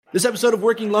This episode of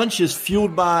Working Lunch is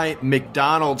fueled by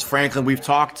McDonald's. Franklin, we've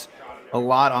talked a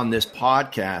lot on this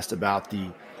podcast about the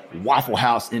Waffle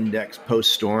House Index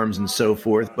post-storms and so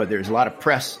forth, but there's a lot of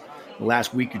press the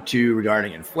last week or two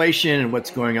regarding inflation and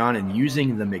what's going on, and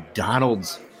using the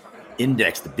McDonald's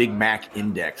index, the Big Mac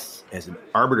index, as an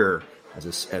arbiter,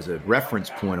 as a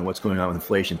reference point on what's going on with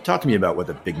inflation. Talk to me about what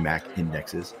the Big Mac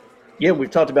index is. Yeah,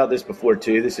 we've talked about this before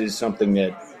too. This is something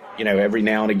that, every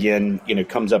now and again,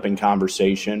 comes up in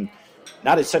conversation.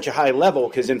 Not at such a high level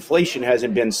because inflation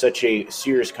hasn't been such a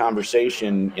serious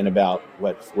conversation in about,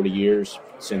 40 years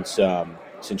since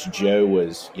Joe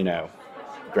was,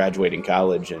 graduating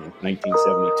college in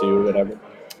 1972 or whatever.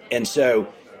 And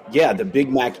so, yeah, the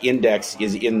Big Mac index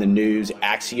is in the news.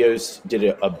 Axios did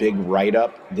a big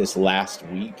write-up this last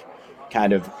week,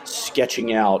 kind of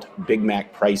sketching out Big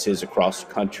Mac prices across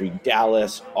the country.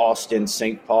 Dallas, Austin,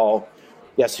 St. Paul.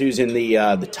 Guess who's in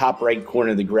the top right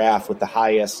corner of the graph with the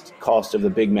highest cost of the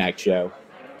Big Mac, Joe?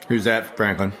 Who's that,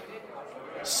 Franklin?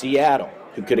 Seattle.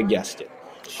 Who could have guessed it?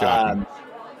 Shocking.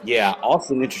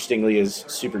 Austin, interestingly, is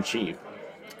super cheap.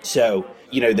 So,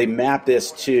 they map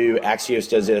this to, Axios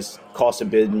does this, cost of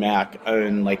Big Mac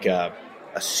on like a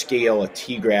scale, a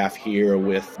T-graph here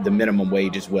with the minimum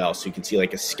wage as well. So you can see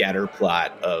like a scatter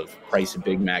plot of price of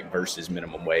Big Mac versus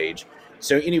minimum wage.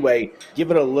 So anyway,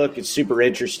 give it a look. It's super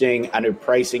interesting. I know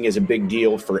pricing is a big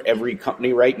deal for every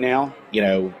company right now.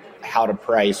 How to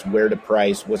price, where to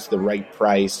price, what's the right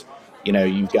price.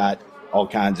 You've got all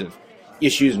kinds of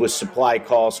issues with supply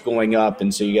costs going up,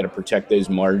 and so you got to protect those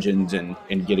margins and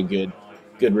get a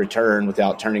good return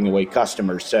without turning away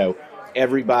customers. So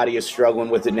everybody is struggling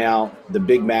with it now. The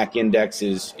Big Mac index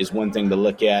is one thing to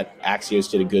look at.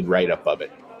 Axios did a good write-up of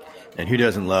it. And who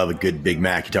doesn't love a good Big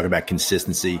Mac? You talk about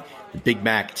consistency. The Big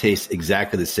Mac tastes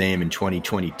exactly the same in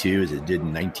 2022 as it did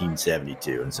in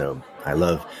 1972. And so I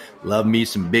love me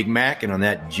some Big Mac. And on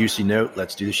that juicy note,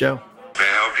 let's do the show. May I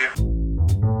help you?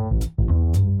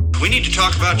 We need to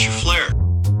talk about your flair.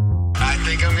 I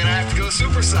think I'm going to have to go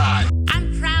superside.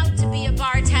 I'm proud to be a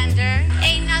bartender.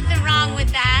 Ain't nothing wrong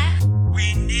with that.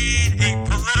 We need a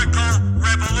political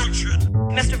revolution.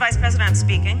 Mr. Vice President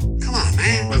speaking. Come on,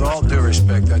 man. With all due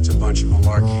respect, that's a bunch of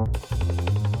malarkey.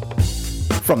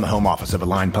 From the home office of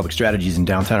Aligned Public Strategies in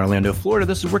downtown Orlando, Florida,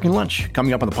 this is Working Lunch.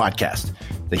 Coming up on the podcast,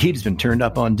 the heat has been turned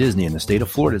up on Disney, and the state of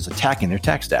Florida is attacking their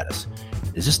tax status.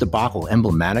 Is this debacle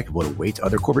emblematic of what awaits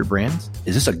other corporate brands?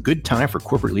 Is this a good time for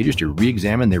corporate leaders to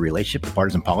re-examine their relationship to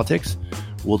partisan politics?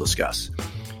 We'll discuss.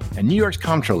 And New York's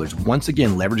comptroller is once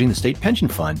again leveraging the state pension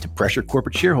fund to pressure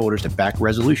corporate shareholders to back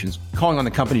resolutions, calling on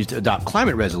the companies to adopt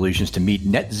climate resolutions to meet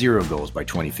net zero goals by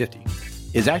 2050.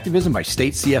 Is activism by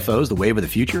state CFOs the wave of the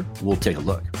future? We'll take a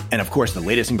look. And of course, the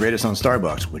latest and greatest on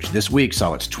Starbucks, which this week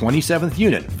saw its 27th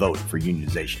unit vote for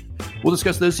unionization. We'll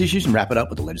discuss those issues and wrap it up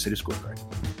with the legislative scorecard.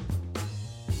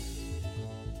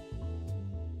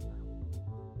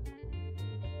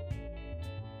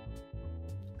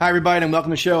 Hi, everybody, and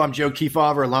welcome to the show. I'm Joe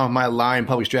Kefauver, along with my Aligned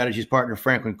Public Strategies partner,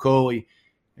 Franklin Coley.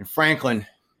 And Franklin,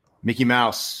 Mickey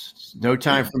Mouse. No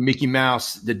time for Mickey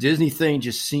Mouse. The Disney thing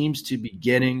just seems to be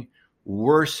getting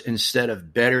worse instead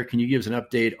of better. Can you give us an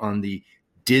update on the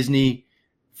Disney,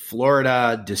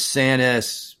 Florida,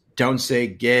 DeSantis, don't say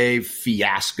gay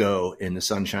fiasco in the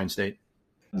Sunshine State?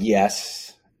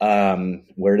 Yes.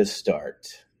 Where to start?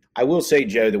 I will say,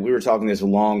 Joe, that we were talking this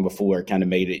long before it kind of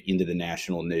made it into the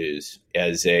national news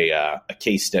as a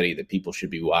case study that people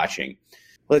should be watching.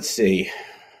 Let's see.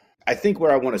 I think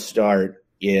where I want to start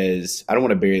is, I don't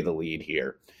want to bury the lead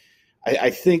here. I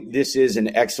think this is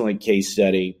an excellent case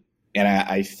study, and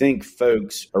I think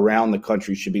folks around the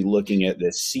country should be looking at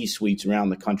this. C-suites around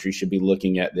the country should be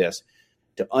looking at this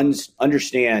to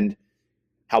understand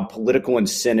how political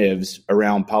incentives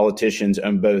around politicians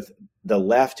on both the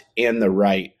left and the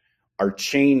right are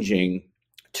changing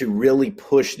to really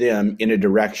push them in a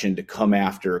direction to come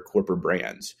after corporate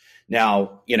brands.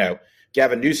 Now,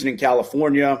 Gavin Newsom in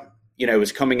California,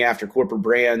 is coming after corporate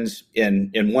brands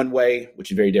in one way,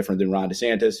 which is very different than Ron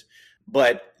DeSantis.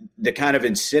 But the kind of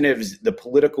incentives, the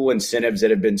political incentives that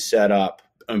have been set up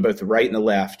on both the right and the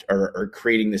left are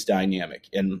creating this dynamic.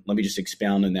 And let me just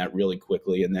expound on that really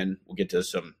quickly, and then we'll get to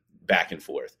some back and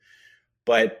forth.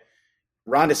 But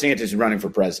Ron DeSantis is running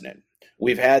for president.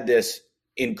 We've had this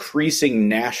increasing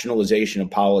nationalization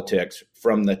of politics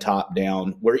from the top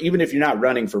down, where even if you're not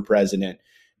running for president,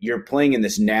 you're playing in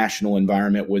this national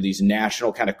environment where these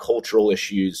national kind of cultural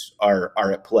issues are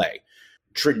at play.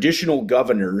 Traditional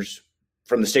governors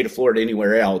from the state of Florida,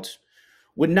 anywhere else,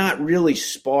 would not really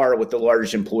spar with the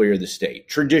largest employer of the state.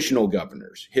 Traditional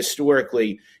governors,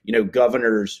 historically,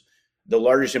 governors the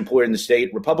largest employer in the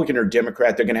state, Republican or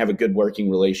Democrat, they're going to have a good working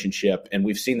relationship. And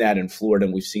we've seen that in Florida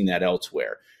and we've seen that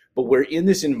elsewhere. But we're in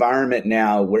this environment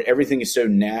now where everything is so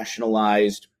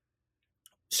nationalized.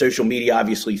 Social media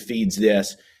obviously feeds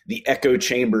this. The echo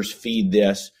chambers feed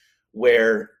this,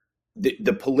 where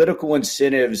the political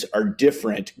incentives are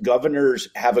different. Governors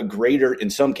have a greater, in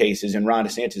some cases, in Ron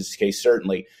DeSantis' case,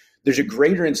 certainly, there's a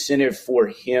greater incentive for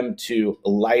him to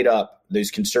light up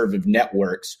those conservative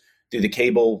networks through the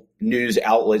cable news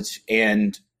outlets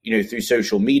and, through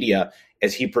social media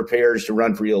as he prepares to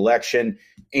run for re-election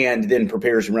and then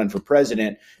prepares to run for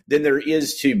president, than there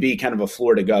is to be kind of a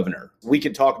Florida governor. We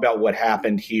could talk about what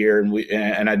happened here,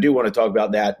 and I do want to talk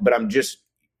about that, but I'm just,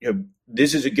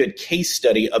 this is a good case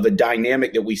study of a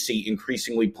dynamic that we see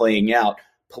increasingly playing out.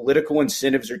 Political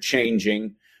incentives are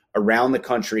changing around the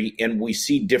country, and we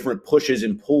see different pushes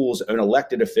and pulls on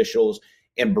elected officials,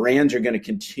 and brands are going to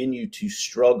continue to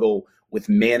struggle with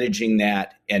managing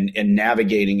that and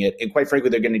navigating it. And quite frankly,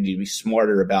 they're going to need to be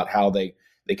smarter about how they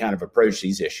kind of approach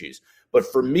these issues. But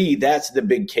for me, that's the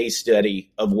big case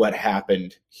study of what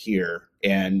happened here.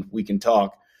 And we can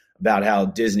talk about how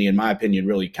Disney, in my opinion,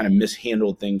 really kind of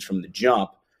mishandled things from the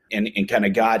jump and kind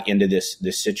of got into this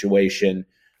situation.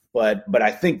 But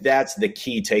I think that's the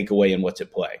key takeaway in what's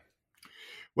at play.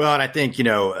 Well, and I think,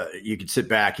 you could sit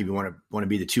back if you want to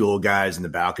be the two old guys in the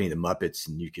balcony, the Muppets,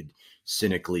 and you could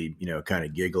cynically, kind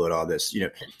of giggle at all this.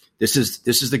 This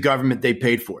is the government they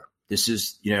paid for. This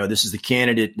is the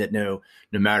candidate that no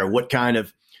matter what kind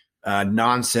of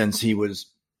nonsense he was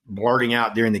blurting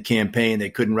out during the campaign, they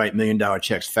couldn't write $1 million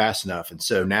checks fast enough. And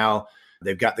so now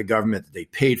they've got the government that they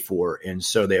paid for. And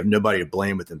so they have nobody to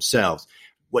blame but themselves.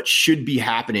 What should be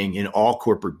happening in all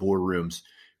corporate boardrooms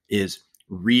is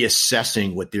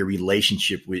reassessing what their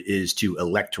relationship is to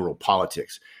electoral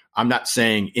politics. I'm not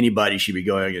saying anybody should be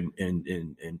going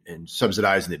and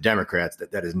subsidizing the Democrats.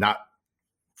 That is not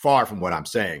far from what I'm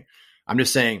saying. I'm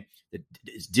just saying that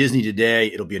it's Disney today.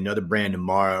 It'll be another brand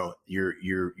tomorrow.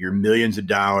 Your millions of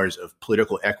dollars of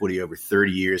political equity over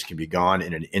 30 years can be gone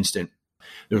in an instant.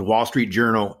 There's a Wall Street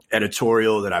Journal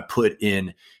editorial that I put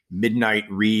in Midnight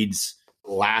Reads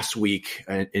last week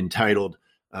entitled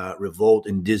Revolt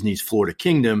in Disney's Florida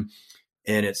Kingdom.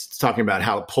 And it's talking about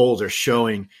how the polls are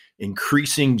showing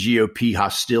increasing GOP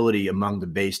hostility among the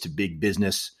base to big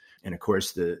business. And of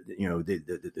course, the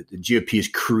GOP has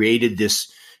created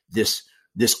this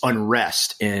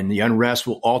unrest, and the unrest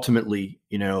will ultimately,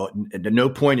 at no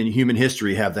point in human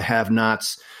history have the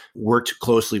have-nots worked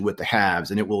closely with the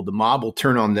haves, and the mob will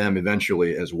turn on them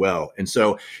eventually as well. And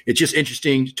so it's just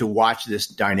interesting to watch this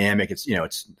dynamic.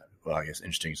 Well, I guess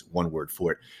interesting is one word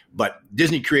for it, but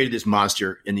Disney created this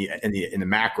monster in the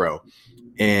macro,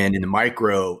 and in the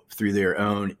micro through their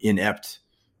own inept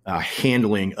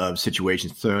handling of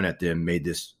situations thrown at them made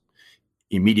this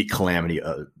immediate calamity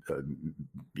a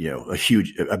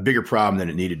bigger problem than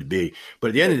it needed to be. But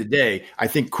at the end of the day, I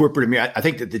think I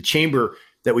think that the chamber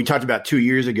that we talked about 2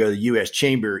 years ago, the U.S.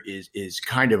 Chamber is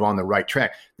kind of on the right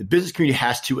track. The business community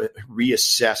has to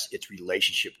reassess its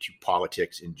relationship to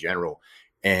politics in general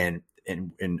and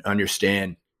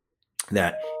understand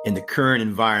that in the current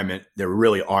environment, there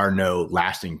really are no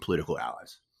lasting political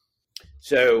allies.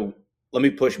 So let me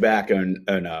push back on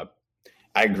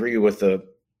I agree with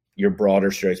your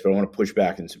broader strokes, but I want to push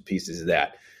back on some pieces of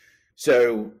that.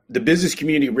 So the business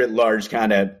community writ large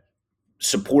kind of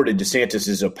supported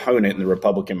DeSantis' opponent in the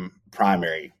Republican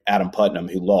primary, Adam Putnam,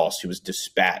 who lost, who was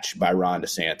dispatched by Ron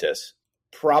DeSantis.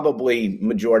 Probably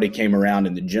majority came around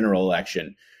in the general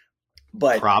election.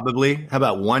 But probably? How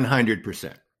about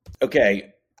 100%?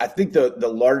 Okay. I think the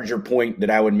larger point that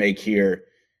I would make here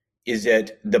is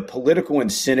that the political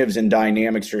incentives and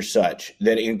dynamics are such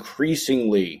that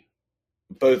increasingly,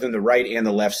 both in the right and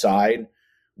the left side,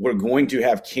 we're going to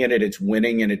have candidates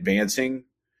winning and advancing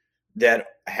that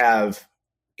have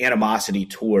animosity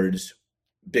towards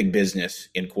big business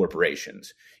and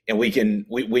corporations. And we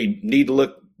need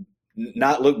to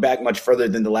not look back much further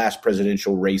than the last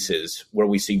presidential races, where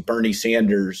we see Bernie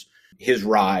Sanders, his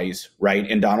rise, right,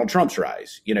 and Donald Trump's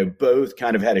rise. Both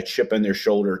kind of had a chip on their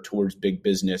shoulder towards big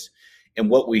business. And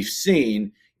what we've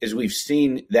seen is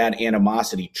that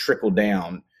animosity trickle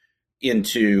down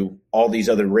into all these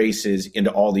other races,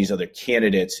 into all these other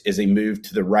candidates as they move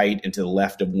to the right and to the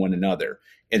left of one another.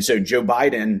 And so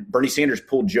Bernie Sanders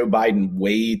pulled Joe Biden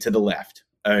way to the left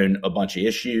on a bunch of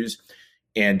issues.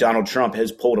 And Donald Trump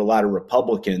has pulled a lot of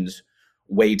Republicans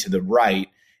way to the right.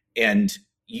 And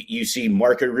you see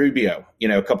Marco Rubio,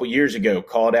 a couple of years ago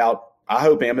called out, I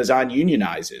hope Amazon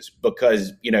unionizes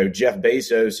because, Jeff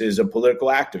Bezos is a political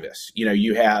activist.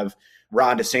 You have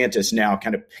Ron DeSantis now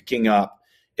kind of picking up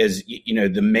as,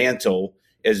 the mantle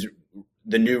as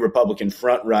the new Republican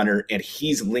front runner, and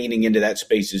he's leaning into that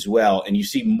space as well. And you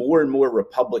see more and more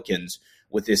Republicans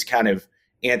with this kind of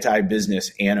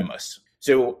anti-business animus.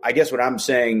 So I guess what I'm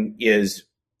saying is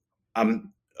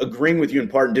I'm agreeing with you in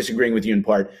part and disagreeing with you in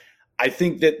part. I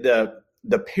think that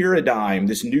the paradigm,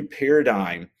 this new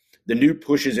paradigm, the new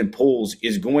pushes and pulls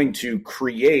is going to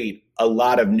create a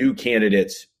lot of new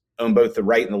candidates on both the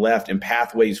right and the left and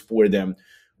pathways for them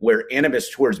where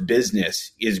animus towards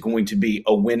business is going to be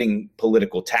a winning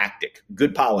political tactic,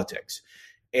 good politics.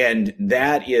 And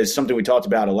that is something we talked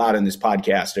about a lot in this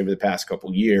podcast over the past couple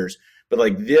of years. But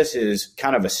like this is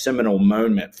kind of a seminal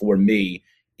moment for me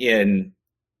in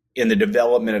the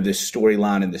development of this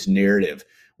storyline and this narrative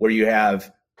where you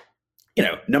have,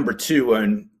 number 2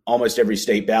 on almost every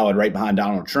state ballot right behind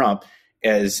Donald Trump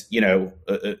as, a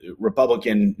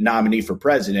Republican nominee for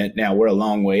president. Now we're a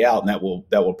long way out and that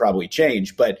will probably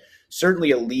change, but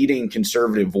certainly a leading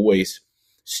conservative voice,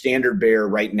 standard bearer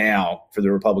right now for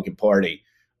the Republican Party,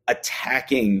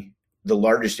 attacking the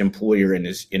largest employer in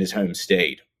his home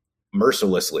state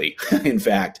mercilessly, in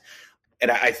fact.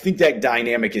 And I think that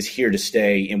dynamic is here to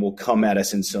stay and will come at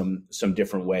us in some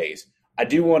different ways. I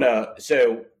do want to,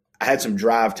 so I had some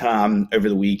drive time over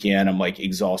the weekend. I'm like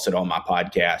exhausted on my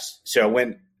podcast. So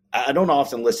I don't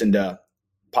often listen to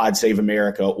Pod Save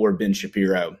America or Ben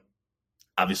Shapiro.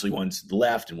 Obviously one's the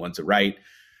left and one's the right.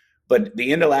 But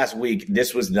the end of last week,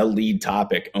 this was the lead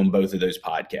topic on both of those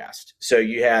podcasts. So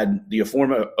you had the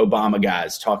former Obama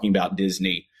guys talking about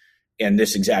Disney and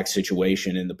this exact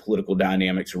situation and the political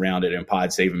dynamics around it in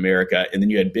Pod Save America. And then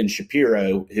you had Ben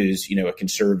Shapiro, who's, a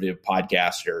conservative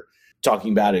podcaster,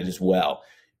 talking about it as well.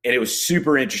 And it was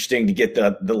super interesting to get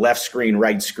the left screen,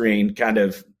 right screen kind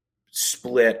of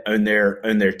split on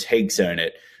their takes on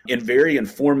it. And very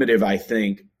informative, I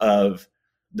think, of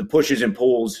the pushes and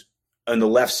pulls on the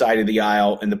left side of the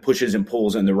aisle and the pushes and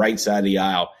pulls on the right side of the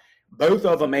aisle. Both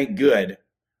of them ain't good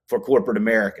for corporate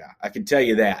America. I can tell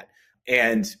you that.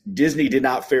 And Disney did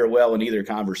not fare well in either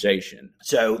conversation.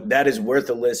 So that is worth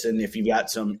a listen if you've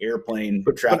got some airplane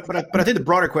traffic. But I think the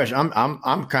broader question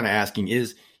I'm kind of asking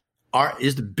is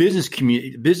the business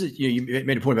community, you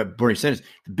made a point about Bernie Sanders.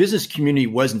 The business community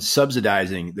wasn't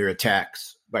subsidizing their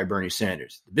attacks by Bernie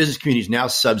Sanders. The business community is now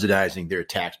subsidizing their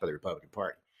attacks by the Republican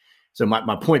Party. So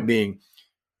my point being,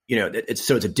 it's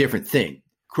a different thing.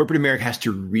 Corporate America has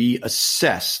to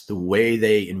reassess the way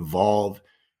they involve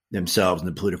themselves in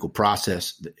the political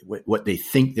process, what they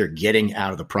think they're getting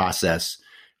out of the process.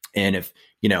 And if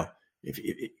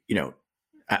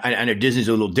I know Disney's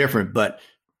a little different, but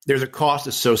there's a cost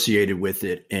associated with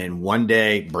it. And one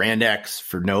day Brand X,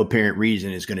 for no apparent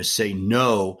reason, is going to say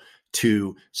no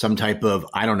to some type of,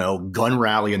 gun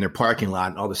rally in their parking lot.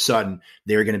 And all of a sudden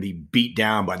they're going to be beat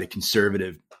down by the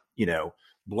conservative,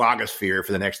 blogosphere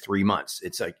for the next 3 months.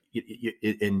 It's like,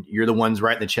 and you're the ones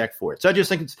writing the check for it. So I just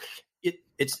think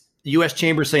it's the U.S.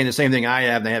 Chamber saying the same thing I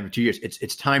have, and they have for 2 years.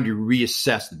 It's time to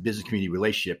reassess the business community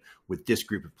relationship with this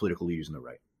group of political leaders on the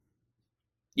right.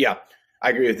 Yeah, I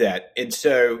agree with that. And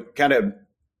so kind of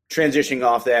transitioning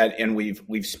off that, and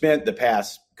we've spent the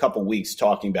past couple weeks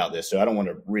talking about this, so I don't want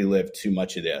to relive too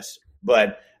much of this.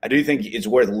 But I do think it's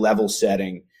worth level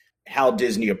setting how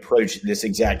Disney approached this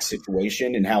exact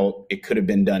situation and how it could have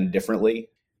been done differently.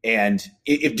 And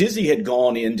if Disney had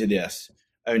gone into this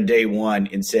on day one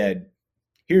and said,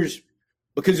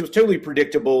 because it was totally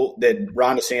predictable that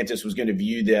Ron DeSantis was going to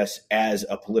view this as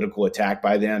a political attack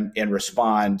by them and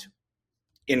respond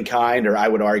in kind, or I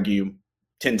would argue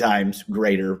 10 times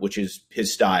greater, which is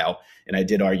his style. And I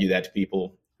did argue that to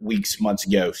people months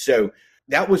ago. So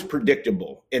that was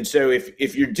predictable. And so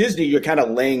if you're Disney, you're kind of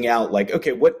laying out like,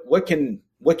 okay, what can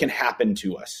happen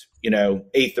to us,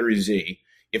 A through Z,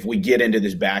 if we get into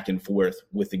this back and forth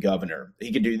with the governor.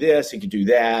 He could do this, he could do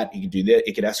that, he could do that,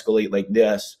 it could escalate like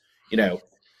this.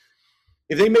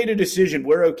 If they made a decision,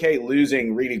 we're okay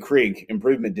losing Reedy Creek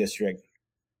Improvement District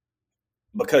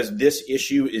because this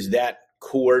issue is that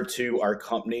core to our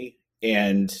company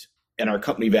and our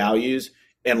company values,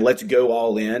 and let's go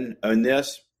all in on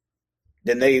this,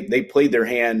 then they played their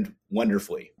hand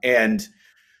wonderfully. And,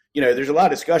 there's a lot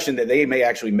of discussion that they may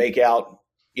actually make out,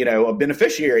 a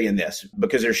beneficiary in this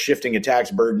because they're shifting a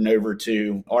tax burden over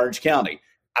to Orange County.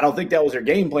 I don't think that was their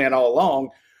game plan all along,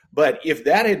 but if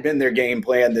that had been their game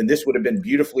plan, then this would have been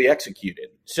beautifully executed.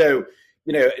 So,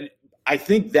 I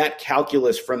think that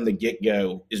calculus from the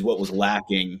get-go is what was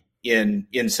lacking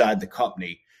inside the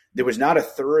company. There was not a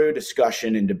thorough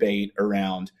discussion and debate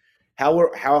around how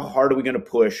hard are we going to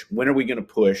push? When are we going to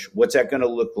push? What's that going to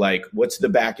look like? What's the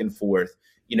back and forth?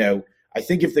 I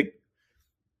think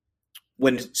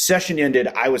when session ended,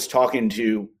 I was talking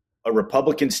to a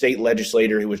Republican state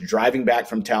legislator who was driving back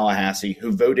from Tallahassee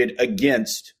who voted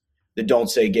against the Don't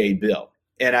Say Gay bill.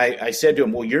 And I said to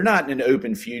him, well, you're not in an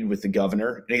open feud with the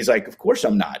governor. And he's like, of course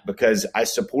I'm not, because I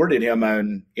supported him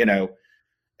on,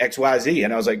 XYZ.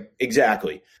 And I was like,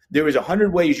 exactly. There was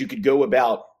 100 ways you could go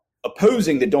about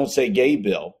opposing the Don't Say Gay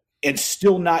bill and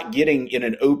still not getting in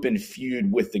an open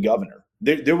feud with the governor.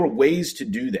 There were ways to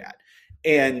do that.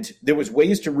 And there was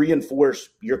ways to reinforce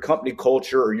your company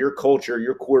culture, your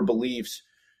core beliefs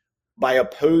by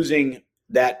opposing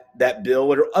that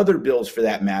bill or other bills for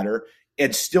that matter,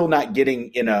 and still not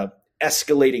getting in a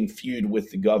escalating feud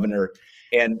with the governor.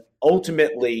 And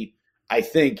ultimately, I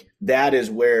think that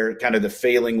is where kind of the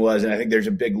failing was. And I think there's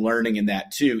a big learning in that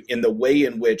too, in the way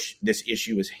in which this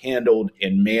issue is handled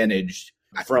and managed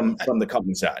from the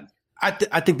company side.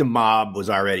 I think the mob was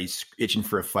already itching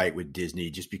for a fight with Disney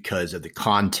just because of the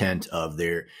content of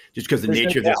the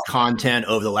nature of their content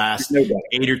over the last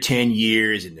 8 or 10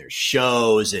 years and their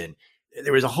shows. And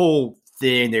there was a whole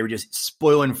thing. They were just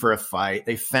spoiling for a fight.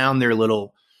 They found their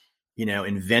little,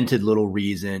 invented little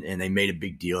reason, and they made a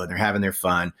big deal, and they're having their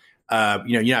fun.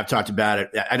 I've talked about it.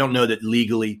 I don't know that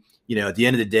legally, at the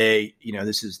end of the day,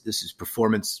 this is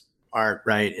performance art,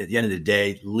 right? At the end of the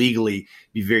day, legally, it'd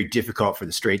be very difficult for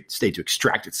the state to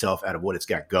extract itself out of what it's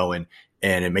got going,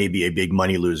 and it may be a big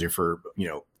money loser for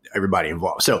everybody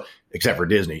involved. So, except for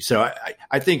Disney. So,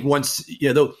 I think once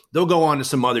they'll go on to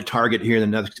some other target here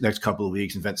in the next couple of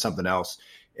weeks, invent something else.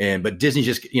 But Disney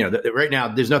just right now,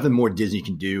 there's nothing more Disney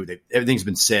can do. Everything's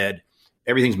been said,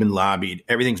 everything's been lobbied,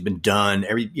 everything's been done.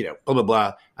 Blah blah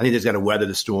blah. I think they've got to weather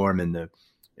the storm, and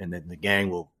then the gang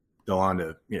will go on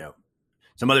to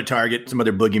some other target, some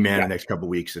other boogeyman in the next couple of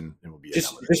weeks, and we'll be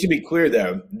just to be clear,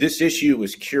 though, this issue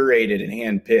was curated and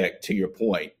handpicked, to your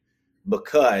point,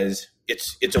 because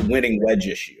it's a winning wedge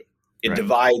issue. It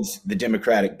divides the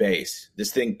Democratic base.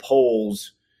 This thing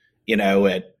polls,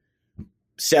 at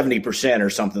 70% or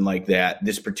something like that,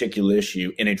 this particular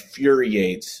issue, and it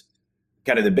infuriates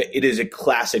kind of it is a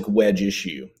classic wedge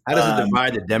issue. How does it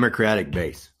divide the Democratic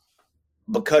base?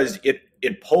 Because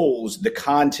it polls the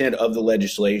content of the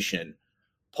legislation,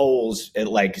 polls at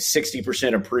like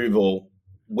 60% approval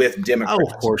with Democrats.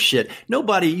 Oh, horseshit.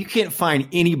 You can't find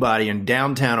anybody in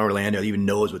downtown Orlando that even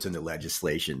knows what's in the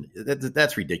legislation.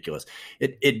 That's ridiculous.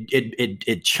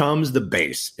 It chums the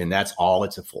base, and that's all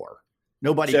it's for.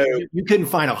 Nobody, you couldn't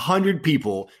find 100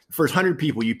 people, the first 100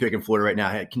 people you pick in Florida right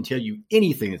now can tell you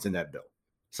anything that's in that bill.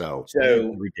 So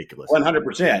ridiculous.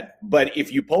 100%. But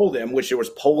if you poll them, which there was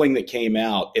polling that came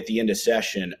out at the end of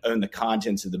session on the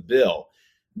contents of the bill,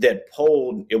 that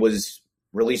polled, it was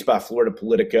released by Florida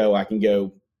Politico. I can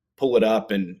go pull it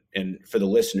up and for the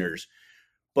listeners.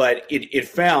 But it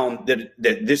found that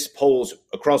this polls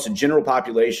across the general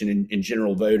population and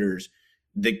general voters,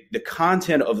 the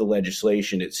content of the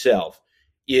legislation itself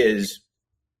is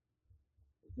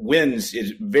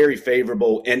very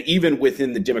favorable, and even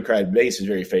within the Democratic base is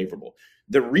very favorable.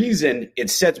 The reason it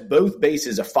sets both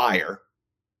bases afire,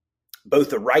 both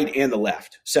the right and the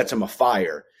left sets them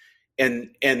afire,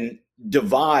 and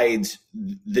divides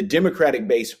the Democratic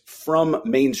base from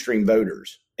mainstream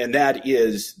voters. And that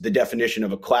is the definition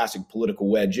of a classic political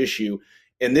wedge issue.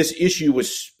 And this issue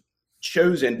was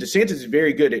chosen. DeSantis is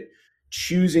very good at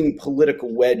choosing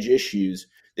political wedge issues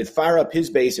that fire up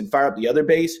his base and fire up the other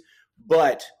base.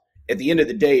 But at the end of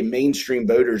the day, mainstream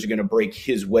voters are going to break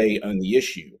his way on the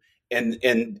issue.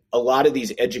 And a lot of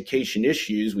these education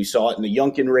issues, we saw it in the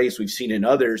Youngkin race, we've seen in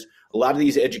others, a lot of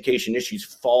these education issues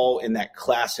fall in that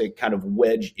classic kind of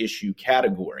wedge issue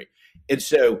category. And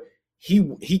so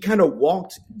he kind of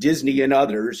walked Disney and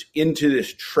others into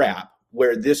this trap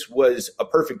where this was a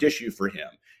perfect issue for him.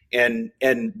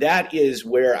 And that is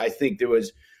where I think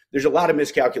there's a lot of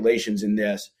miscalculations in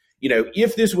this.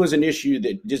 If this was an issue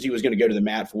that Disney was going to go to the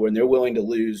mat for and they're willing to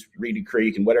lose Reedy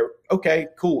Creek and whatever, okay,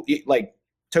 cool.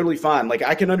 Totally fine.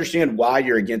 I can understand why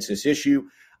you're against this issue.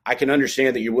 I can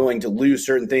understand that you're willing to lose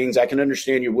certain things. I can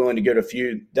understand you're willing to go to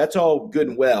feud. That's all good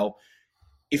and well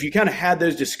if you kind of had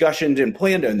those discussions and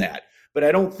planned on that. But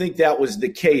I don't think that was the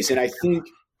case. And I think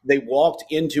they walked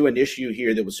into an issue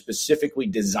here that was specifically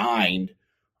designed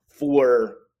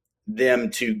for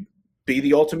them to be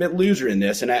the ultimate loser in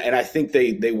this. And I think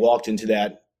they walked into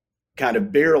that, kind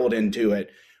of barreled into it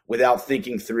without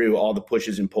thinking through all the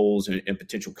pushes and pulls and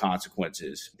potential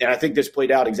consequences. And I think this played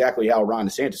out exactly how Ron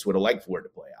DeSantis would have liked for it to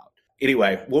play out.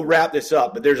 Anyway, we'll wrap this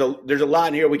up, but there's a lot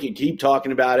in here. We can keep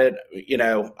talking about it. I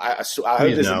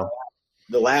hope this is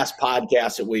the last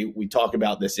podcast that we talk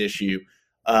about this issue,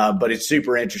 but it's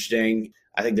super interesting.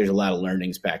 I think there's a lot of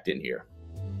learnings packed in here.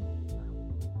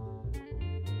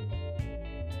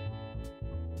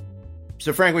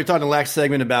 So, Frank, we talked in the last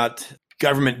segment about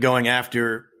government going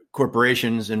after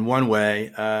corporations in one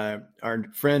way. Our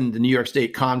friend, the New York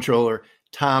State comptroller,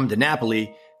 Tom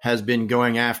DiNapoli, has been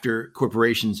going after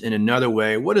corporations in another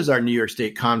way. What is our New York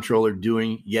State comptroller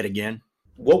doing yet again?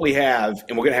 What we have,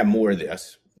 and we're going to have more of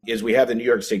this, is we have the New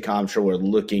York State comptroller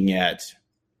looking at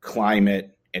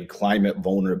climate and climate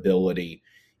vulnerability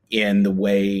in the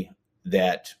way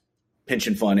that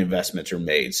pension fund investments are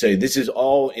made. So this is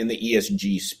all in the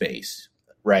ESG space,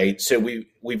 right? So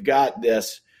we've got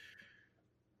this,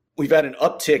 we've had an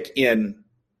uptick in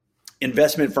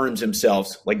investment firms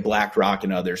themselves, like BlackRock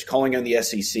and others, calling on the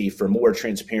SEC for more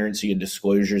transparency and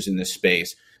disclosures in this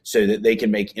space so that they can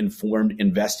make informed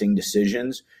investing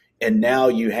decisions. And now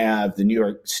you have the New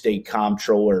York State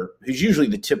comptroller, who's usually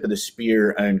the tip of the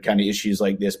spear on kind of issues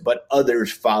like this, but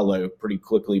others follow pretty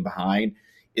quickly behind,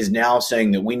 is now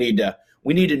saying that we need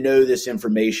to know this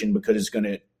information because it's going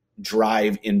to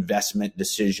drive investment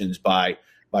decisions by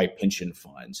pension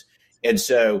funds. And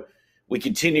so we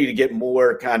continue to get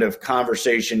more kind of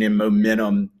conversation and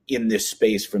momentum in this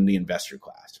space from the investor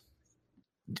class.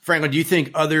 Franklin, do you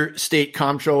think other state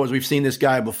comptrollers, we've seen this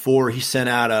guy before, he sent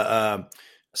out a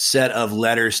set of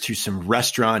letters to some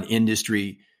restaurant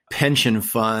industry pension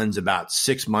funds about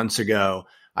 6 months ago.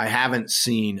 I haven't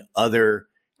seen other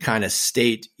kind of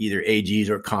state, either AGs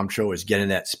or comptrollers, get in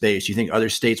that space. Do you think other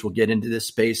states will get into this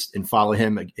space and follow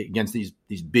him against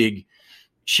these big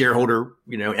shareholder,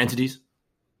 entities?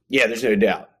 Yeah, there's no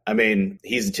doubt. I mean,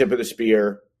 he's the tip of the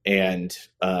spear, and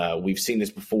we've seen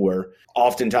this before.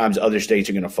 Oftentimes, other states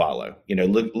are going to follow.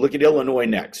 Look at Illinois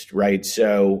next, right?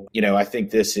 So, I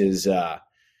think this is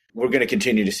we're going to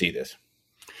continue to see this.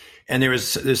 And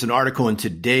there's an article in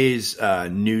today's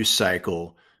news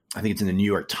cycle. I think it's in the New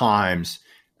York Times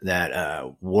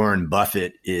that Warren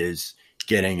Buffett is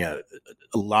getting a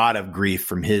lot of grief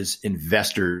from his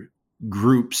investor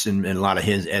groups and a lot of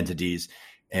his entities.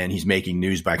 And he's making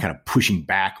news by kind of pushing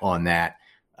back on that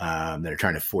are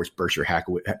trying to force Berkshire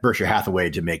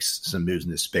Hathaway to make some moves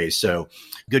in this space. So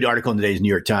good article in today's New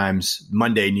York Times,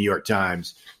 Monday New York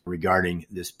Times, regarding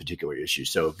this particular issue.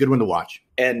 So good one to watch.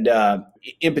 And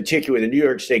in particular, the New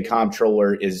York State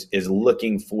comptroller is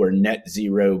looking for net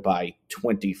zero by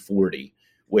 2040,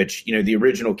 which, the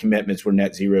original commitments were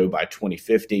net zero by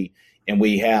 2050. And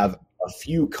we have a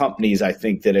few companies, I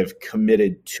think, that have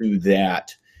committed to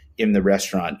that in the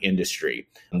restaurant industry.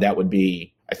 And that would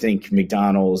be, I think,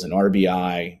 McDonald's and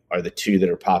RBI are the two that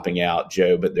are popping out,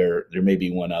 Joe, but there may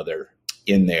be one other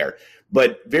in there.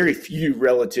 But very few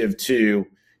relative to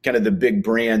kind of the big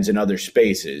brands in other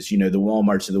spaces. The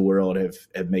Walmarts of the world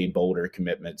have made bolder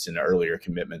commitments, and earlier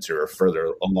commitments are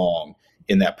further along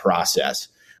in that process.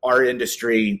 Our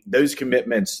industry, those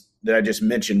commitments that I just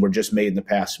mentioned were just made in the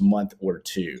past month or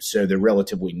two, so they're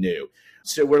relatively new.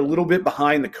 So we're a little bit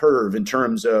behind the curve in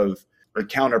terms of our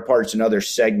counterparts in other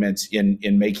segments in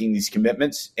making these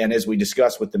commitments. And as we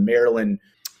discussed with the Maryland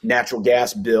natural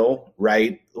gas bill,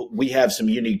 right, we have some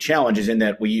unique challenges in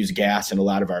that we use gas in a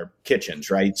lot of our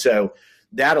kitchens, right? So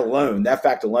that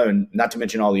fact alone, not to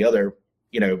mention all the other,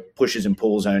 pushes and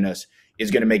pulls on us, is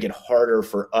going to make it harder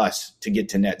for us to get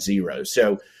to net zero.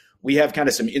 So we have kind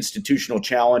of some institutional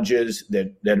challenges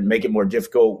that make it more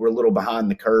difficult. We're a little behind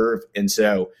the curve. And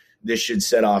so this should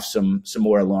set off some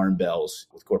more alarm bells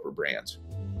with corporate brands.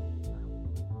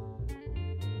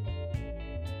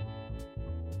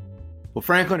 Well,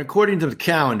 Franklin, according to the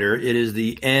calendar, it is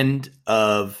the end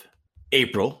of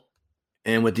April.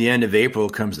 And with the end of April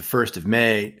comes the 1st of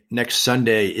May. Next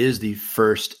Sunday is the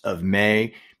 1st of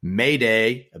May. May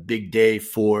Day, a big day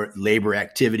for labor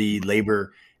activity,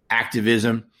 labor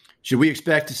activism. Should we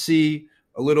expect to see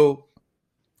a little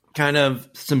kind of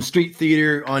some street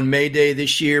theater on May Day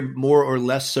this year, more or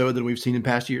less so than we've seen in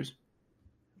past years?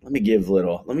 Let me give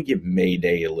May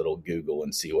Day a little Google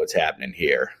and see what's happening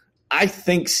here. I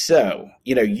think so.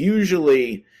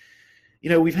 Usually,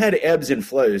 we've had ebbs and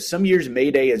flows. Some years May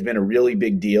Day has been a really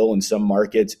big deal in some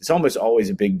markets. It's almost always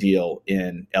a big deal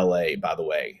in LA, by the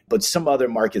way. But some other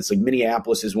markets, like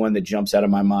Minneapolis is one that jumps out of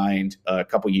my mind a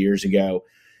couple years ago.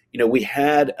 We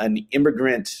had an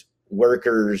immigrant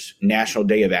workers' National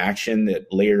Day of Action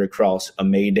that layered across a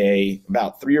May Day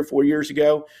about 3 or 4 years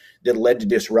ago that led to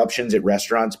disruptions at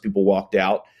restaurants. People walked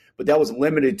out. But that was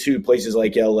limited to places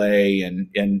like LA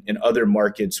and other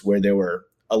markets where there were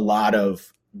a lot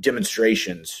of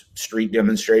demonstrations, street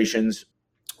demonstrations.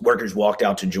 Workers walked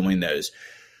out to join those.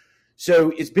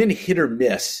 So it's been hit or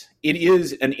miss. It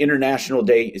is an international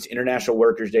day. It's International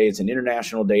Workers' Day. It's an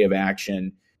international day of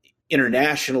action.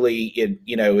 Internationally,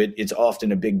 it's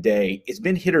often a big day. It's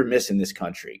been hit or miss in this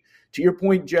country. To your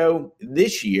point, Joe,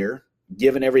 this year,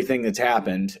 given everything that's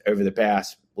happened over the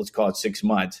past, let's call it 6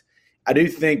 months, I do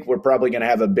think we're probably going to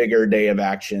have a bigger day of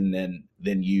action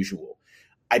than usual.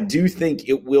 I do think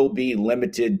it will be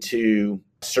limited to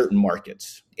certain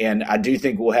markets. And I do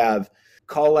think we'll have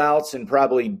call outs and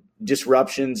probably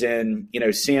disruptions in,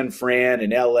 San Fran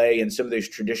and LA and some of those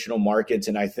traditional markets.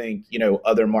 And I think,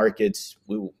 other markets,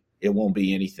 it won't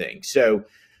be anything. So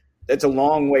that's a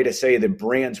long way to say that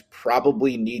brands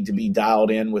probably need to be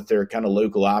dialed in with their kind of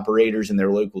local operators and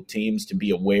their local teams to be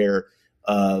aware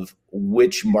of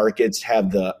which markets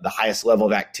have the highest level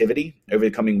of activity over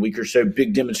the coming week or so.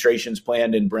 Big demonstrations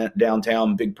planned in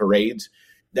downtown, big parades.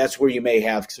 That's where you may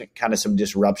have kind of some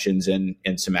disruptions and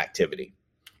some activity.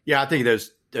 Yeah, I think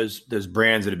those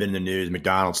brands that have been in the news,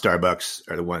 McDonald's, Starbucks,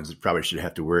 are the ones that probably should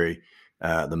have to worry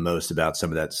the most about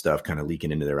some of that stuff kind of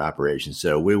leaking into their operations.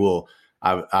 So we will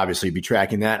obviously be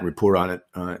tracking that and report on it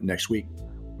next week.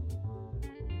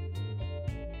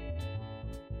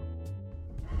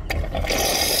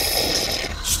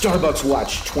 Starbucks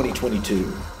Watch 2022.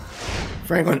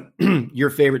 Franklin, your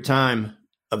favorite time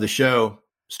of the show,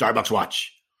 Starbucks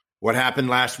Watch. What happened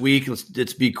last week?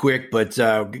 Let's be quick, but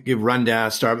give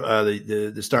rundown.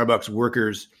 The Starbucks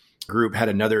workers group had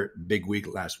another big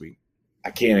week last week. I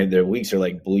can't. Their weeks are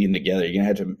like bleeding together. You're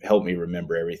going to have to help me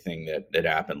remember everything that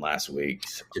happened last week.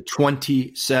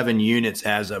 27 units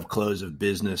as of close of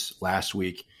business last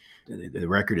week. The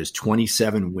record is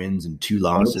 27 wins and 2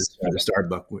 losses for the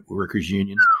Starbucks Workers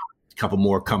Union. A couple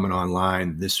more coming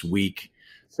online this week.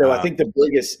 So I think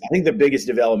the biggest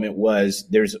development was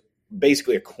there's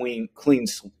basically a clean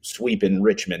sweep in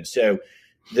Richmond. So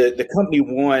the company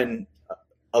won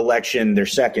election, their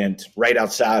second, right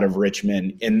outside of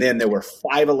Richmond, and then there were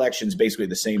 5 elections basically at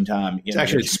the same time. It's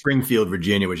actually Springfield,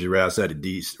 Virginia, which is right outside of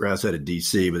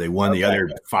DC, but they won the other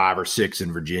 5 or 6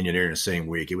 in Virginia there in the same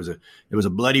week. It was a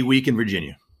bloody week in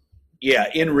Virginia. Yeah,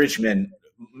 in Richmond,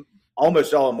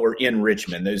 almost all of them were in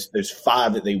Richmond. Those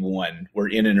 5 that they won were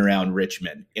in and around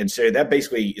Richmond, and so that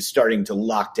basically is starting to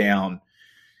lock down.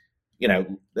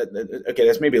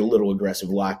 That's maybe a little aggressive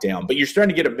lockdown, but you're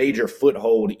starting to get a major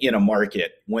foothold in a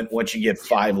market once you get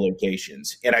 5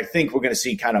 locations. And I think we're going to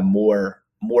see kind of more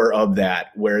of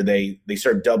that, where they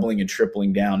start doubling and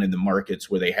tripling down in the markets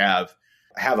where they have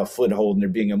a foothold, and they're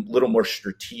being a little more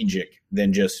strategic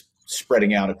than just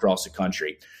spreading out across the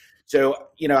country. So,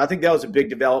 I think that was a big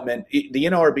development. The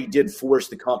NLRB did force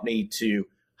the company to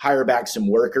hire back some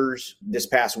workers this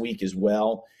past week as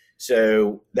well.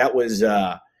 So that was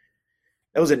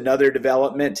another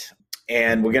development,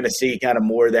 and we're going to see kind of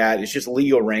more of that. It's just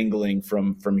legal wrangling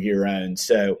from here on.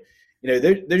 So,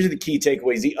 those are the key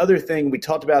takeaways. The other thing we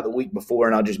talked about the week before,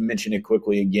 and I'll just mention it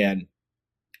quickly again,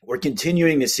 we're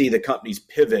continuing to see the company's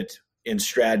pivot in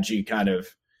strategy kind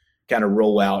of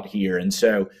roll out here. And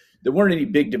so there weren't any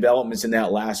big developments in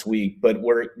that last week, but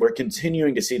we're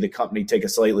continuing to see the company take a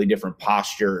slightly different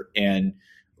posture and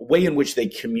way in which they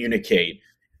communicate,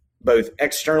 both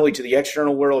externally to the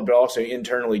external world, but also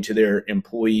internally to their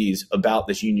employees about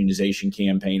this unionization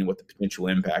campaign and what the potential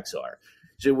impacts are.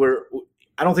 So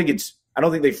I don't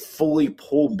think they fully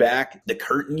pulled back the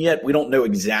curtain yet. We don't know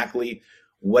exactly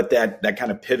what that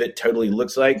kind of pivot totally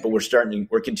looks like, but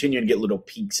we're continuing to get little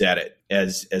peeks at it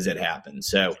as it happens.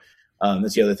 So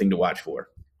that's the other thing to watch for.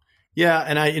 Yeah.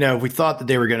 And we thought that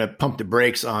they were going to pump the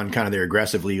brakes on kind of their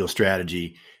aggressive legal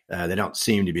strategy. They don't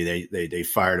seem to be. They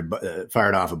fired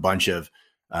off a bunch of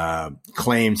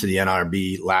claims to the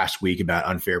NLRB last week about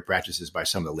unfair practices by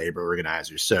some of the labor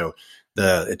organizers. So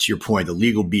it's your point. The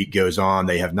legal beat goes on.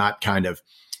 They have not kind of,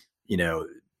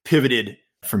 pivoted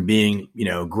from being,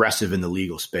 aggressive in the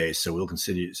legal space. So we'll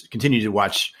continue to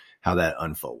watch how that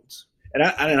unfolds. And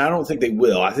I don't think they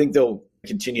will. I think they'll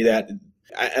continue that.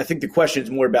 I think the question is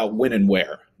more about when and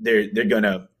where they're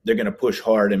gonna push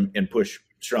hard and push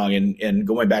strong. And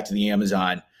going back to the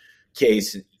Amazon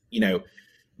case,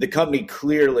 the company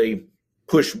clearly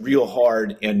pushed real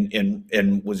hard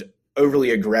and was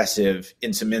overly aggressive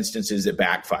in some instances that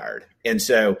backfired. And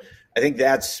so I think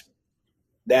that's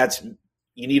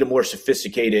you need a more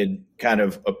sophisticated kind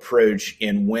of approach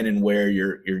in when and where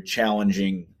you're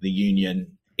challenging the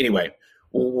union. Anyway,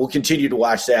 we'll continue to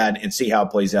watch that and see how it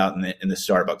plays out in the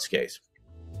Starbucks case.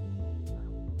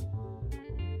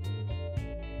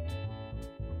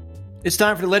 It's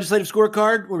time for the legislative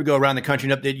scorecard, where we go around the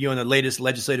country and update you on the latest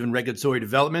legislative and regulatory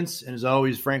developments. And as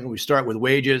always, Franklin, we start with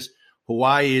wages.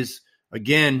 Hawaii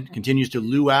continues to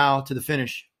luau to the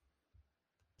finish.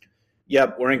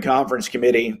 Yep, we're in conference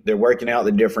committee. They're working out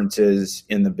the differences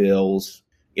in the bills.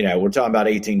 We're talking about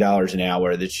 $18 an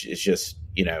hour. It's just,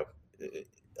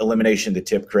 elimination of the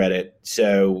tip credit.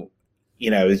 So,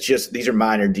 it's just these are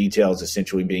minor details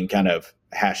essentially being kind of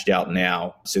hashed out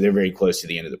now. So they're very close to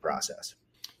the end of the process.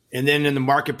 And then in the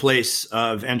marketplace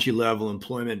of entry-level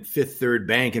employment, Fifth Third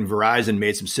Bank and Verizon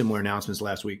made some similar announcements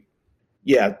last week.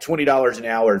 Yeah, $20 an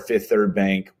hour at Fifth Third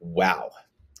Bank. Wow.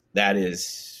 That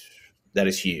is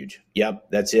huge.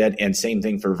 Yep, that's it. And same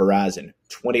thing for Verizon,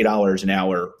 $20 an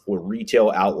hour for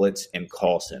retail outlets and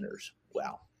call centers.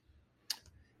 Wow.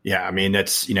 Yeah, I mean,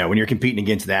 that's, when you're competing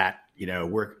against that,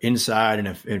 work inside in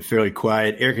a fairly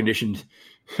quiet, air-conditioned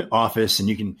office, and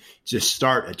you can just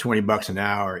start at $20 an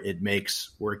hour. It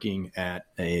makes working at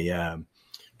a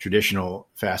traditional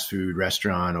fast food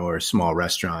restaurant or a small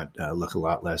restaurant look a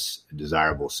lot less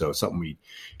desirable. So it's something we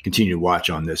continue to watch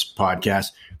on this podcast.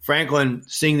 Franklin,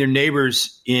 seeing their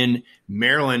neighbors in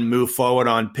Maryland move forward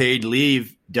on paid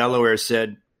leave, Delaware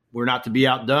said, we're not to be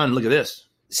outdone. Look at this.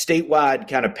 Statewide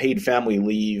kind of paid family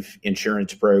leave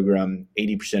insurance program,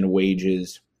 80% of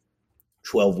wages,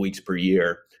 12 weeks per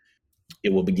year.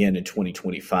 It will begin in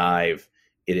 2025.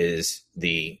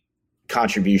 The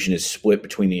contribution is split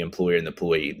between the employer and the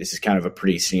employee. This is kind of a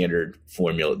pretty standard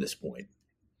formula at this point.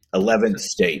 11th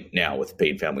state now with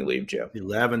paid family leave, Joe.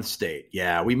 11th state.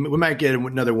 Yeah, we might get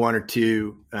another one or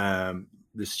two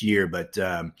this year, but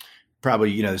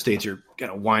probably, the states are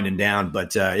kind of winding down.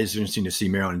 But it's interesting to see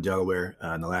Maryland and Delaware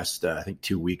in the last, I think,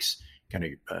 2 weeks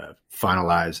kind of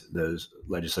finalize those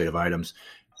legislative items.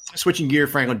 Switching gear,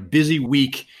 Franklin, busy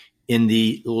week in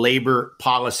the labor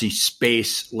policy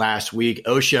space last week.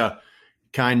 OSHA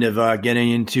kind of getting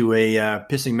into a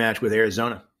pissing match with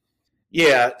Arizona.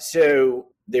 Yeah, so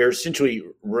they're essentially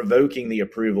revoking the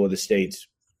approval of the state's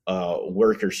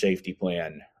worker safety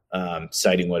plan,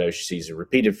 citing what OSHA sees as a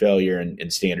repeated failure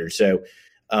and standards. So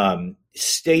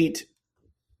state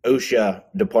OSHA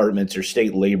departments or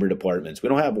state labor departments, we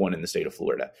don't have one in the state of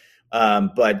Florida,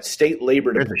 but state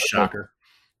labor departments shocker.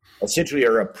 Essentially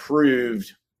are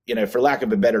approved, for lack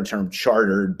of a better term,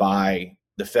 chartered by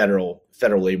the federal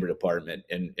labor department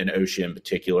and OSHA in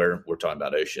particular. We're talking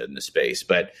about OSHA in the space,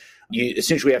 but you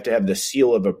essentially have to have the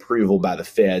seal of approval by the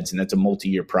feds, and that's a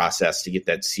multi-year process to get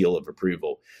that seal of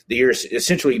approval. You're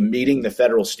essentially meeting the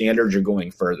federal standards or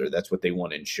going further. That's what they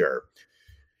want to ensure.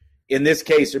 In this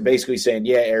case, they're basically saying,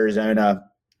 yeah, Arizona,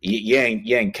 you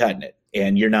ain't cutting it,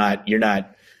 and you're not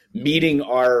meeting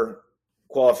our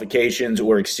qualifications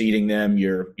or exceeding them.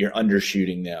 You're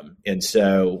undershooting them, and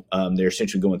so they're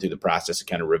essentially going through the process of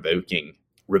kind of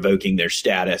revoking their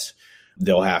status.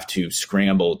 They'll have to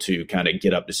scramble to kind of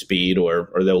get up to speed,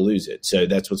 or they'll lose it. So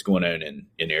that's what's going on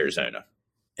in Arizona.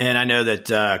 And I know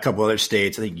that a couple other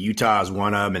states, I think Utah is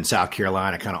one of them, and South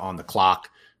Carolina kind of on the clock,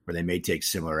 where they may take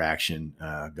similar action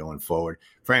going forward.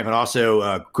 Franklin,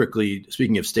 also quickly,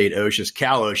 speaking of state OSHAs,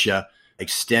 Cal OSHA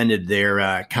extended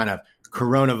their kind of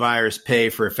coronavirus pay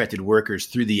for affected workers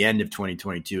through the end of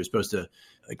 2022. It's supposed to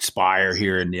expire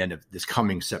here in the end of this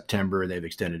coming September. They've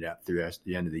extended out through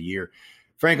the end of the year.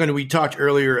 Franklin, we talked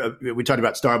earlier, we talked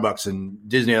about Starbucks and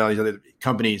Disney and all these other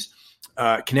companies.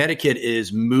 Connecticut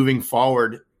is moving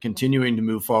forward, continuing to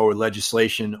move forward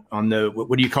legislation on the,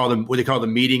 what do you call them? What do they call the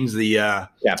meetings? The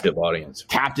captive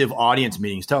audience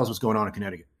meetings. Tell us what's going on in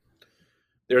Connecticut.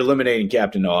 They're eliminating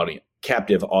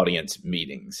captive audience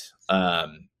meetings.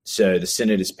 So the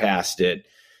Senate has passed it.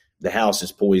 The House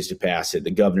is poised to pass it.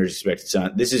 The governor's expected to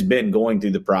sign. This has been going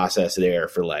through the process there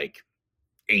for like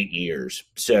 8 years.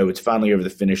 So it's finally over the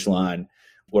finish line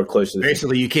or close to the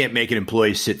Basically, you can't make an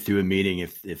employee sit through a meeting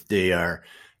if they are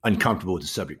uncomfortable with the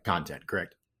subject content,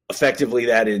 correct? Effectively,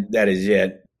 that is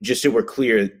it. Just so we're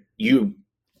clear,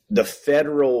 the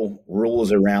federal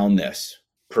rules around this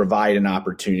provide an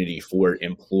opportunity for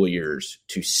employers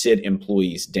to sit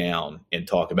employees down and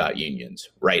talk about unions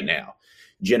right now.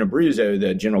 Jenna Bruzzo,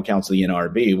 the general counsel of the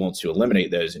NRB, wants to eliminate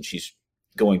those, and she's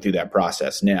going through that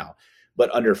process now.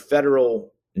 But under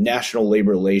federal National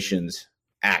Labor Relations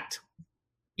Act,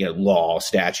 law,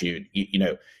 statute,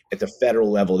 at the federal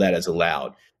level, that is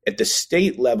allowed. At the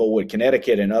state level, what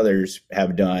Connecticut and others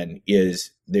have done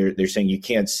is they're saying you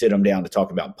can't sit them down to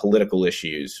talk about political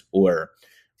issues or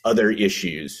other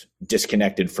issues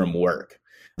disconnected from work.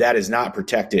 That is not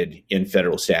protected in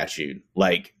federal statute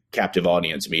like captive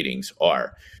audience meetings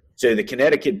are. So the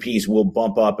Connecticut piece will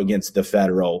bump up against the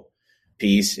federal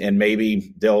piece, and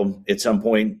maybe they'll at some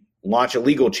point launch a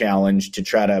legal challenge to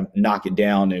try to knock it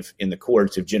down if in the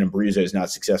courts if Jenna Bruzzo is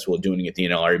not successful at doing it at the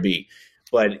NLRB.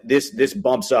 But this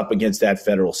bumps up against that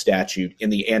federal statute in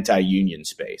the anti-union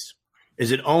space.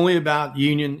 Is it only about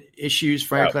union issues,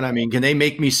 Franklin? I mean, can they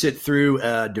make me sit through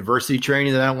diversity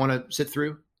training that I don't want to sit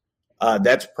through?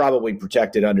 That's probably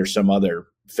protected under some other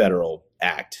federal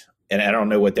act. And I don't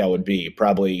know what that would be.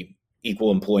 Probably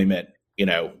equal employment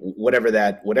whatever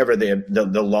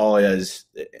the law is.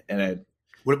 And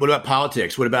what about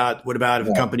politics? What about if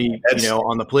a company,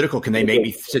 on the political, can they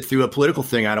maybe sit through a political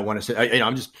thing? I don't want to say,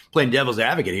 I'm just playing devil's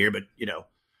advocate here, but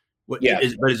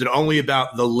is it only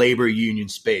about the labor union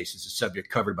space? Is a subject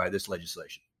covered by this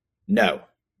legislation? No,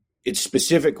 it's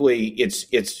specifically,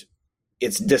 it's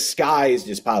disguised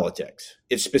as politics.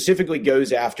 It specifically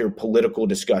goes after political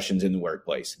discussions in the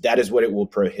workplace. That is what it will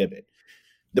prohibit.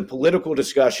 The political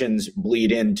discussions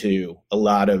bleed into a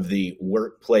lot of the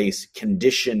workplace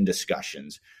condition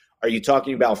discussions. Are you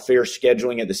talking about fair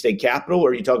scheduling at the state capitol, or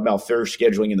are you talking about fair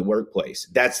scheduling in the workplace?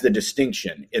 That's the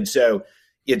distinction. And so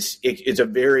it's a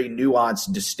very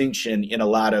nuanced distinction in a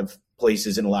lot of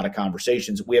places, in a lot of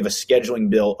conversations. We have a scheduling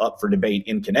bill up for debate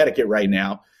in Connecticut right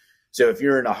now. So if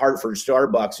you're in a Hartford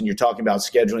Starbucks and you're talking about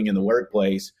scheduling in the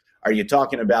workplace, are you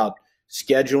talking about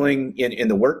scheduling in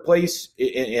the workplace?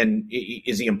 And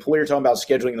is the employer talking about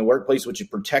scheduling in the workplace, which is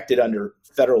protected under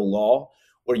federal law?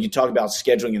 Or are you talking about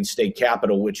scheduling in state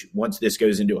capitol, which once this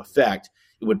goes into effect,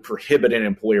 it would prohibit an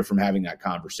employer from having that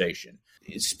conversation?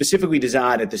 It's specifically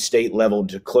designed at the state level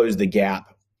to close the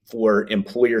gap for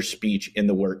employer speech in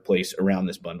the workplace around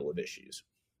this bundle of issues.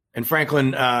 And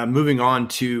Franklin, moving on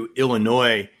to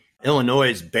Illinois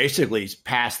has basically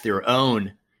passed their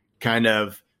own kind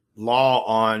of law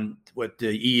on what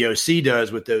the EEOC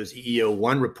does with those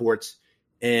EEO-1 reports.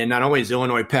 And not only has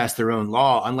Illinois passed their own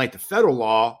law, unlike the federal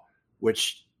law,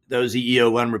 which those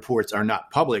EEO-1 reports are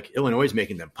not public, Illinois is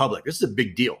making them public. This is a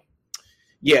big deal.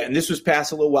 Yeah, and this was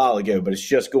passed a little while ago, but it's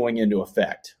just going into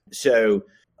effect. So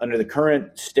under the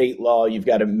current state law, you've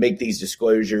got to make these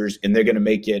disclosures, and they're going to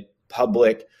make it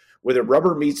public. Where the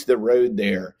rubber meets the road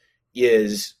there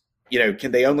is,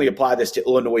 can they only apply this to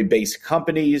Illinois-based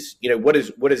companies? What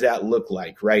does that look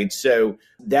like, right? So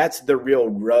that's the real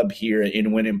rub here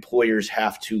in when employers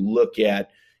have to look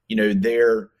at,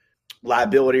 their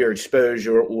liability or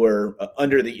exposure or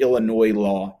under the Illinois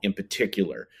law in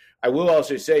particular. I will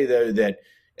also say, though, that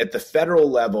at the federal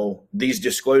level, these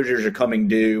disclosures are coming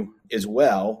due as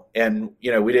well. And,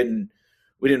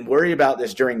 we didn't worry about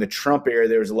this during the Trump era.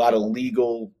 There was a lot of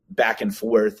legal back and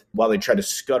forth while they tried to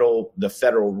scuttle the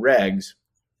federal regs.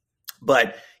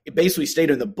 But it basically stayed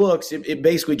in the books. It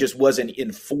basically just wasn't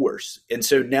in force. And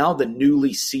so now the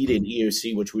newly seated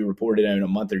EOC, which we reported on a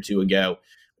month or two ago,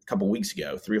 a couple of weeks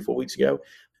ago, 3 or 4 weeks ago,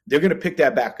 they're going to pick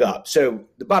that back up. So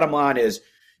the bottom line is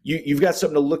you've got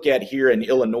something to look at here in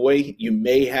Illinois. You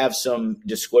may have some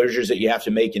disclosures that you have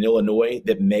to make in Illinois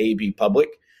that may be public.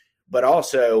 But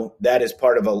also that is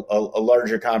part of a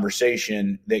larger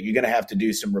conversation that you're going to have to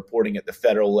do some reporting at the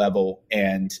federal level.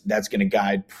 And that's going to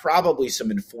guide probably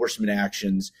some enforcement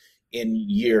actions in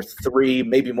year 3,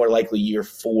 maybe more likely year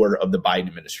 4 of the Biden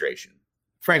administration.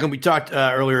 Franklin, we talked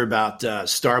earlier about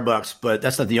Starbucks, but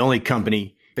that's not the only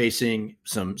company facing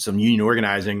some union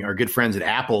organizing. Our good friends at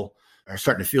Apple are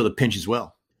starting to feel the pinch as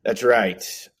well. That's right.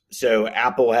 So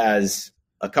Apple has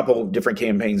a couple of different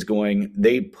campaigns going.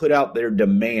 They put out their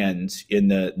demands in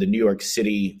the New York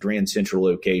City Grand Central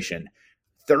location,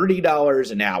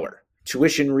 $30 an hour,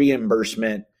 tuition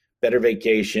reimbursement, better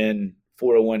vacation,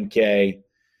 401k.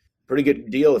 Pretty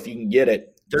good deal if you can get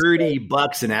it.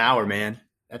 $30 an hour, man.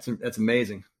 That's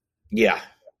amazing. Yeah.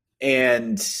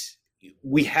 And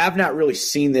we have not really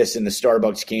seen this in the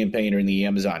Starbucks campaign or in the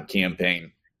Amazon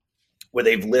campaign, where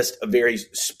they've listed a very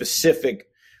specific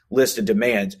list of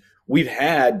demands. We've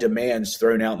had demands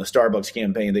thrown out in the Starbucks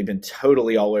campaign. They've been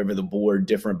totally all over the board,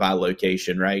 different by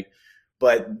location, right?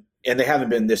 And they haven't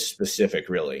been this specific,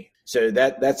 really. So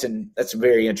that's a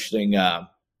very interesting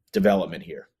development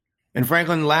here. And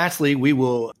Franklin, lastly, we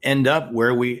will end up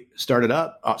where we started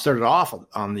off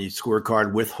on the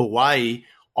scorecard with Hawaii.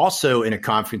 Also in a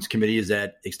conference committee is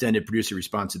that extended producer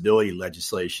responsibility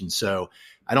legislation. So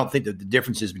I don't think that the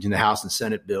differences between the House and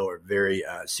Senate bill are very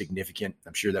significant.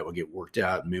 I'm sure that will get worked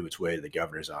out and move its way to the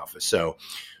governor's office. So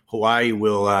Hawaii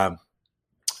will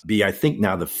be, I think,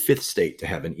 now the 5th state to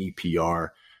have an EPR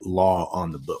law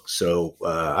on the books. So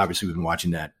obviously we've been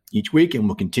watching that each week and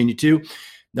we'll continue to.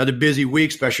 Another busy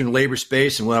week, especially in the labor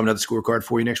space, and we'll have another scorecard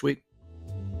for you next week.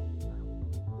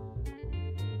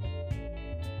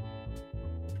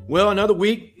 Well, another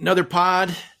week, another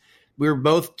pod. We're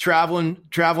both traveling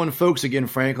folks again,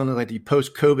 Franklin. Like the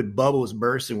post-COVID bubble is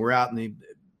burst, and we're out in the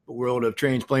world of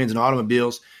trains, planes, and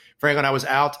automobiles. Franklin, I was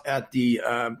out at the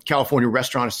California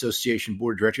Restaurant Association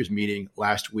Board of Directors meeting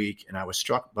last week, and I was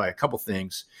struck by a couple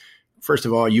things. First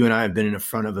of all, you and I have been in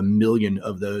front of 1 million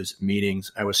of those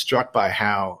meetings. I was struck by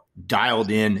how dialed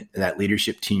in that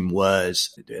leadership team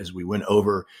was as we went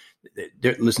over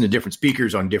listen to different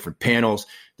speakers on different panels.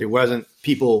 There wasn't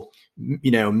people,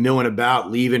 milling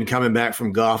about, leaving, coming back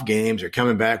from golf games or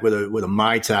coming back with a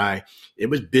Mai Tai. It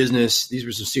was business. These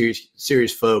were some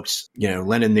serious folks,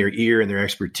 lending their ear and their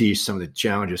expertise, some of the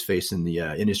challenges facing the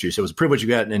industry. So it was a privilege to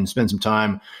go out and spend some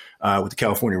time with the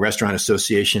California Restaurant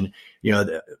Association.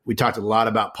 We talked a lot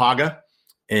about PAGA,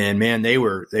 and man, they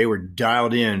were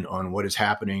dialed in on what is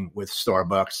happening with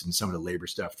Starbucks and some of the labor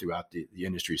stuff throughout the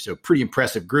industry. So pretty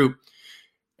impressive group.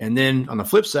 And then on the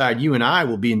flip side, you and I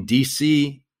will be in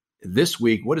DC this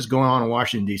week. What is going on in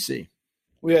Washington, DC?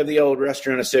 We have the old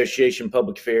Restaurant Association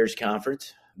Public Affairs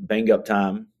Conference, bang up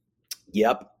time.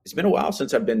 Yep. It's been a while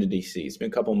since I've been to DC. It's been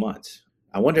a couple of months.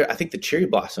 I think the cherry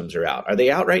blossoms are out. Are they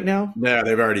out right now? No,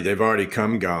 they've already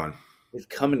come and gone. They've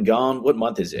come and gone. What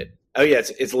month is it? Oh yeah,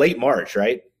 it's late March,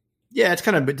 right? Yeah,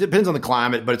 it depends on the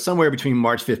climate, but it's somewhere between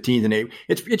March 15th and April.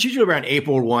 It's usually around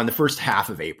April 1, the first half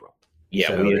of April. Yeah,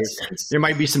 so there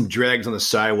might be some dregs on the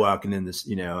sidewalk and in this,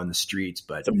 on the streets,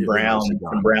 but some brown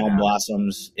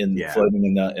blossoms floating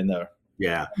in the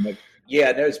yeah.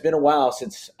 Yeah, no, it's been a while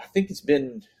since I think it's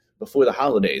been before the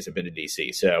holidays. I've been to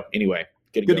DC. So anyway,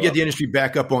 good to get the industry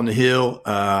back up on the Hill.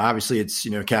 Obviously, it's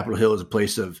Capitol Hill is a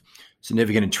place of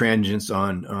significant intransigence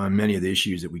on many of the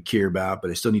issues that we care about,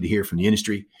 but I still need to hear from the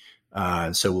industry.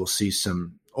 So we'll see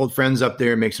some old friends up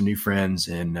there, make some new friends,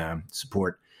 and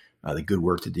support the good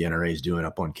work that the NRA is doing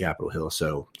up on Capitol Hill.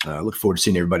 So look forward to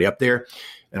seeing everybody up there.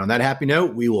 And on that happy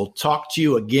note, we will talk to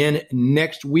you again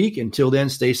next week. Until then,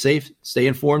 stay safe, stay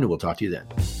informed, and we'll talk to you then.